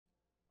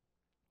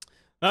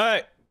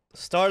Alright,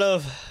 start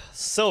of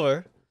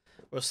silver.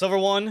 We're silver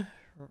 1,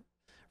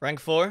 rank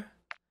 4.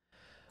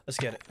 Let's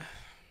get it.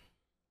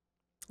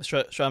 Let's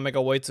try to make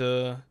our way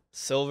to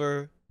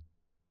silver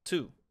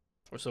 2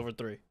 or silver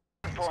 3.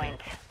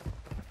 Point.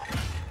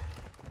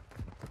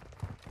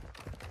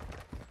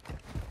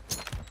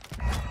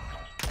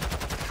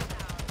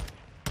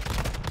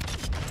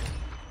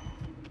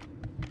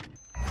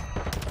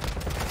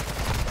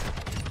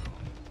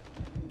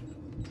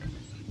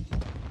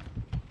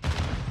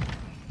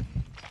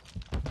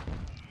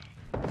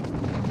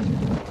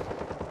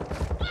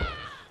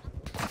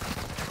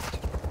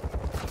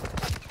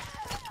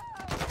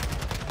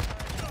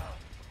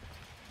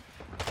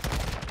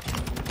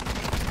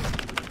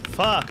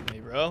 Fuck me,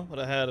 bro. Would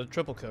have had a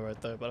triple kill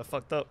right there, but I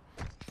fucked up.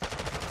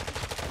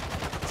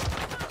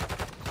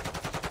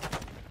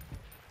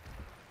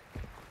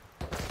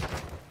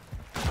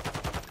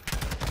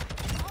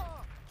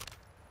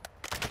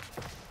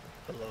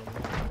 Below me.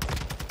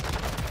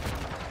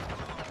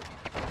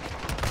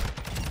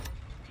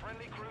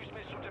 Friendly cruise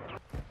missile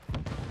deployed.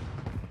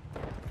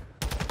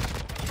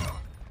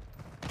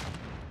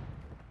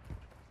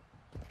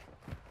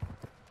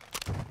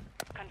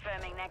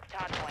 Confirming next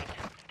hard point.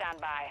 Stand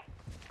by.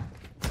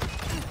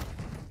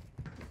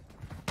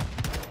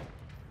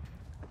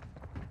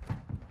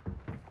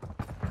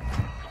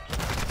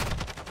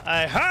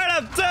 I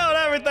heard him doing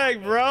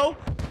everything, bro!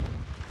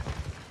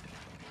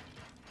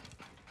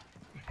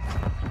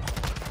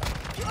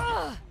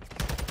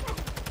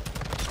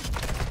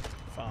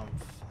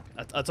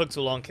 I took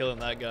too long killing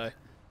that guy.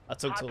 I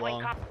took too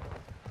long.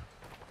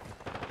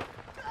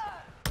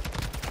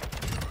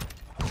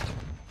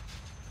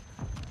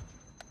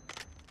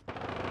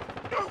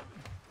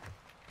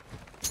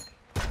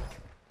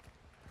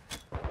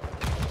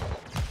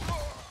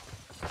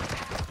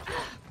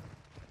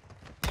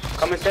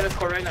 Coming tennis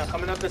court right now.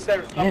 Coming up the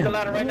stairs. Up the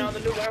ladder right now on the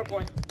new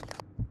airpoint.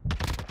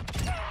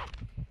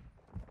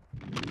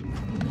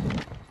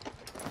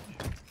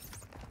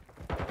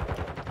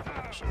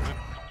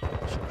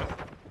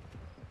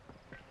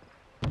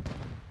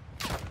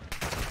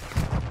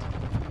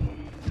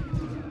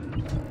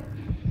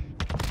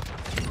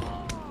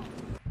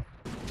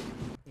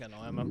 Got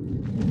no ammo.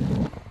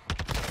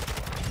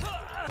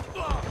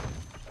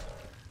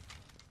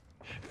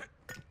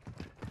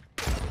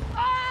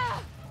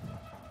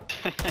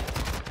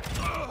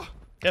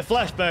 Get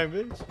flashbang,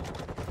 bitch.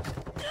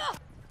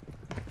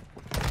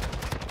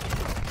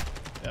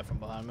 Yeah, from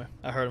behind me.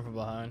 I heard him from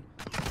behind.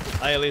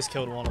 I at least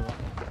killed one of them.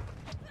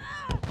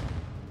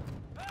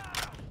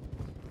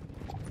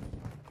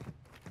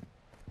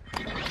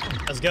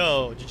 Let's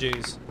go,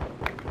 GG's.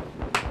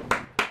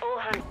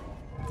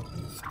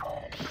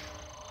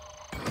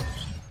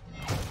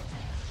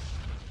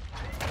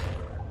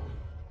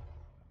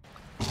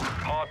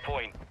 Hard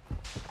point.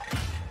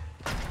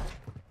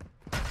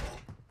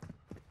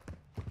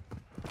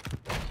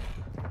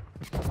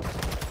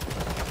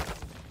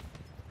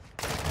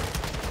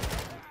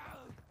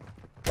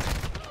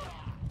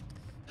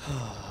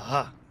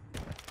 Ha.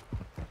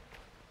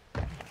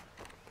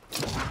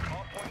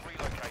 Hard point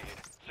relocated.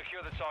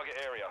 Secure the target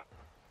area.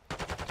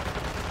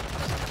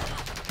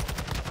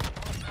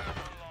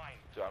 Online.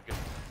 So I'm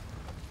getting...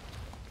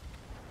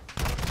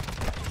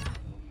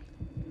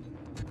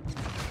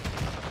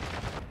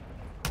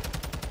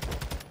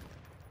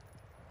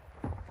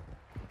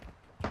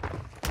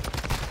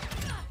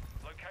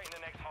 Locating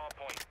the next hard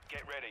point.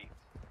 Get ready.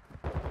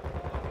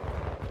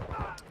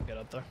 Get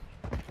up there.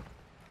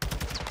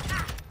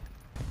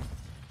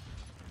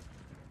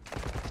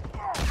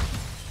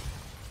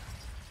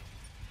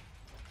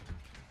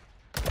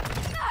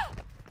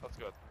 That's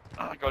good.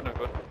 Good, no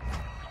good.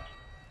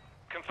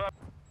 Confirm.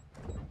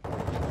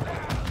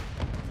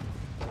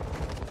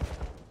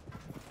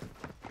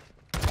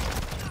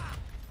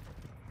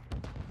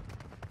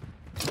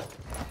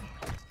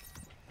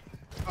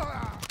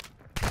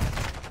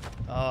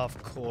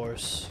 Of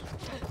course.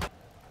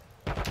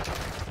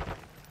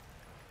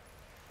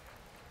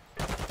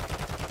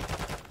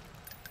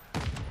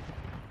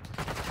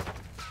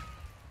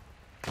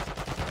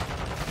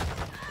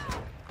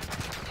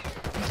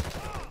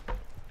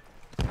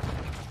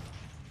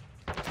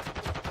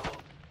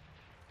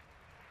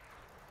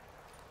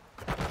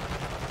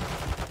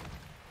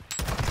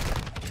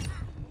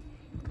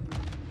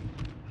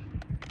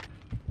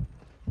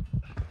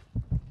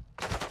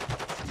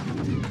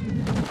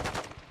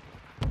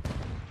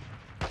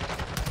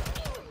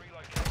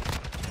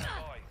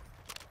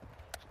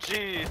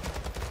 Jeez.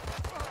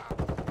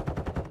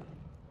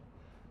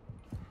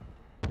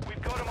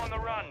 We've got him on the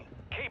run.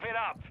 Keep it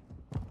up.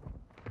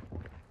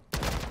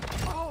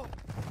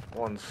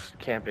 One's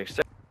camping.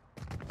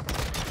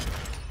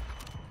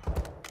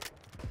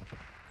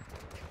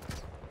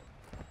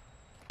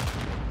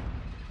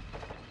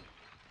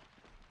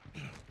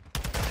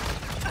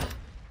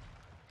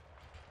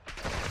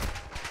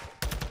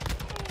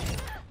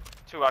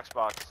 Two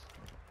Xbox.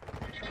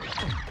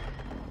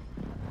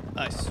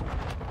 Nice.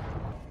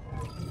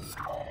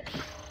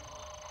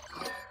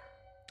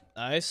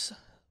 Nice.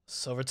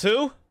 Silver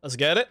 2. Let's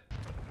get it.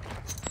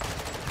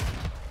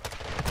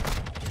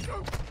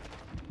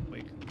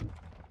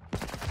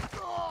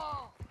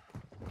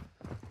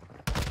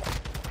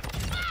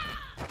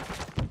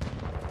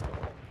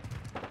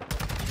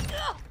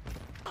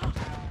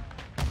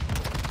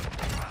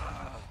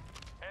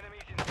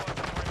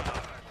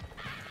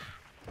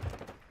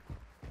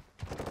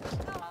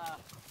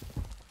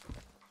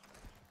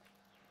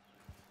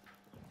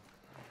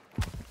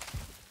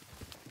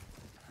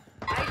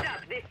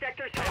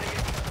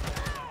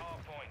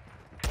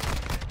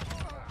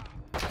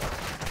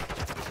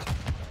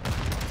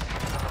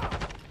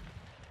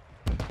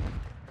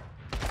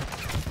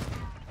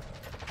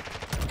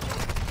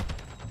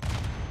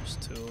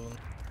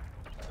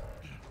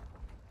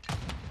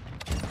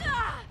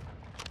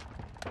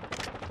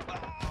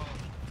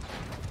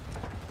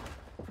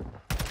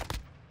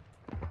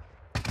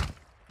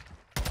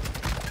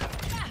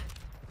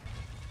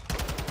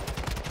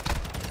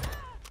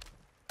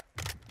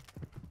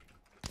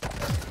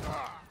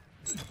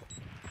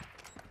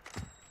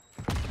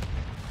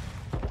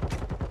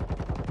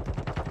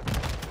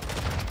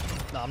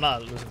 No, I'm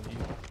not losing to you.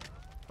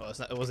 Oh, it's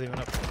not, it wasn't even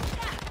up.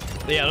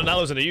 Yeah, I'm not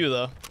losing to you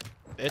though,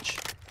 bitch.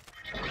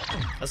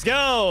 Let's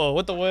go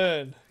with the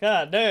win.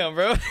 God damn,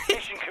 bro.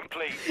 Mission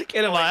complete.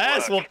 Getting my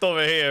ass whooped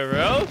over here,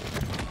 bro.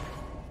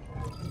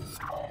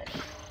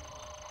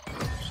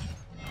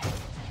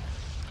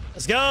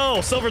 Let's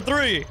go, silver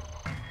 3.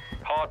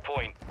 Hard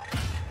point.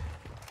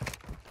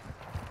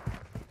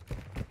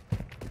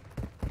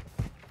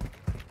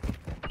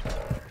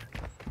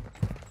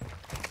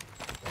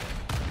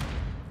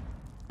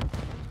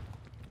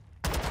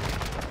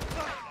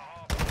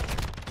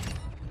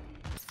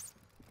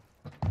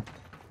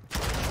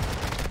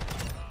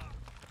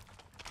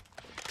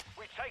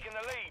 We've taken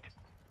the lead.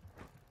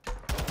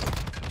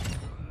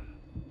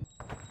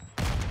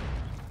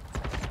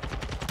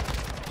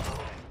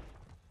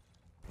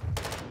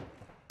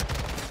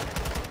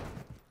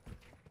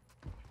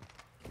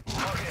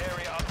 Target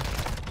area up.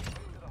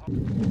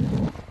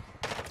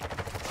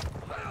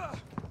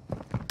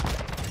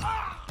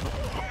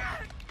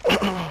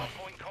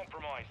 Point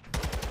compromised.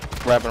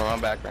 Wrapping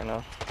around back right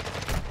now.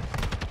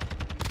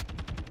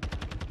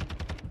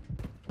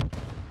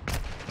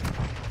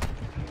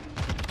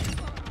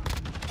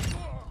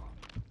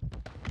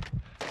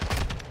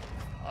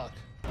 Fuck.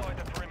 Inside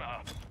the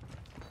perimeter.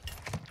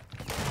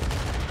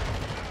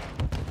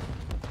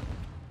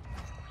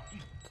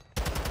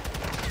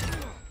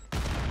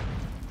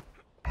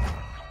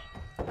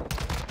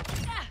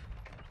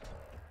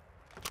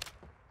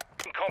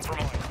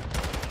 Compromised.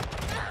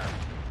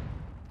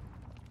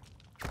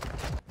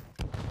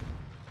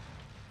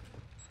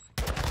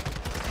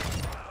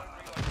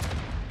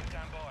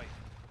 Stand by.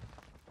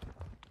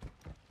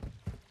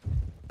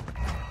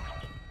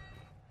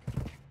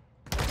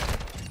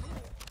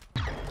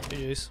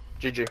 Jeez.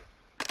 GG.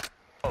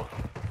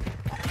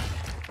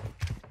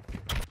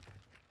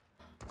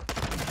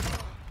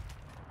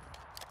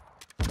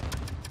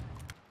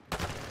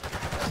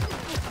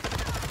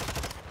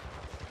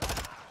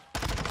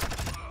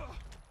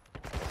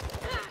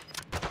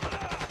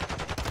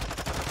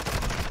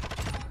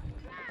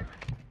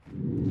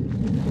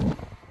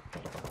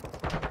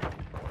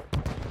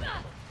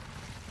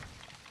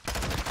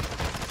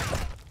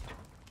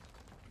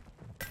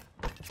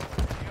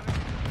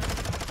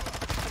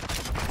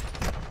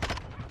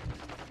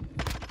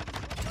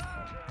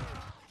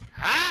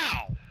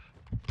 How?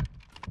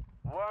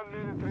 1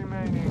 minute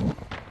remaining.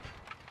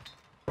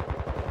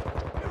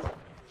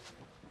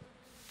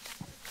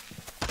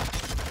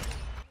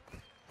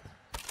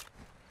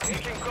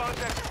 Taking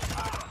contact.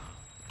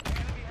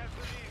 Enemy has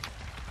the lead.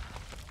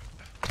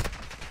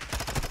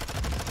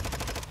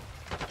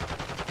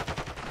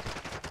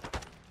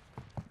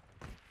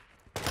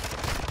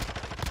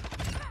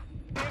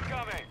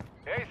 Incoming.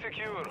 A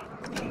secure.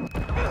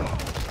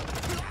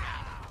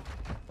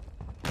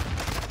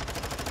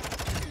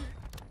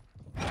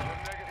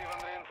 Negative on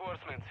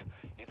reinforcements.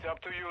 It's up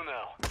to you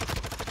now.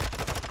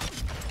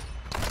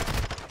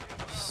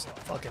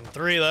 Fucking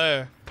 3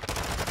 there.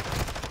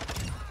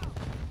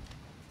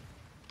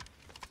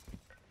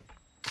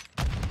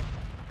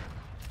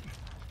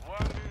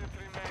 One minute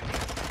remaining.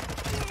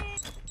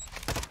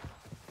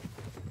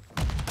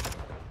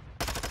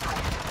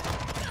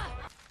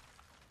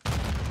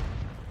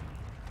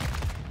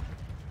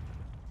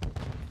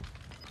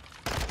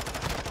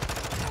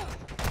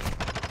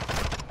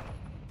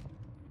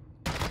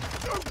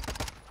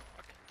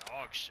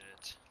 Dog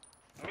shit.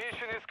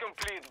 Mission is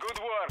complete. Good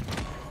work.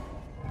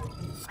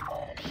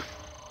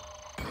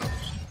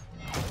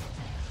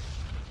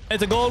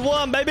 It's a gold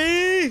 1,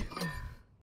 baby!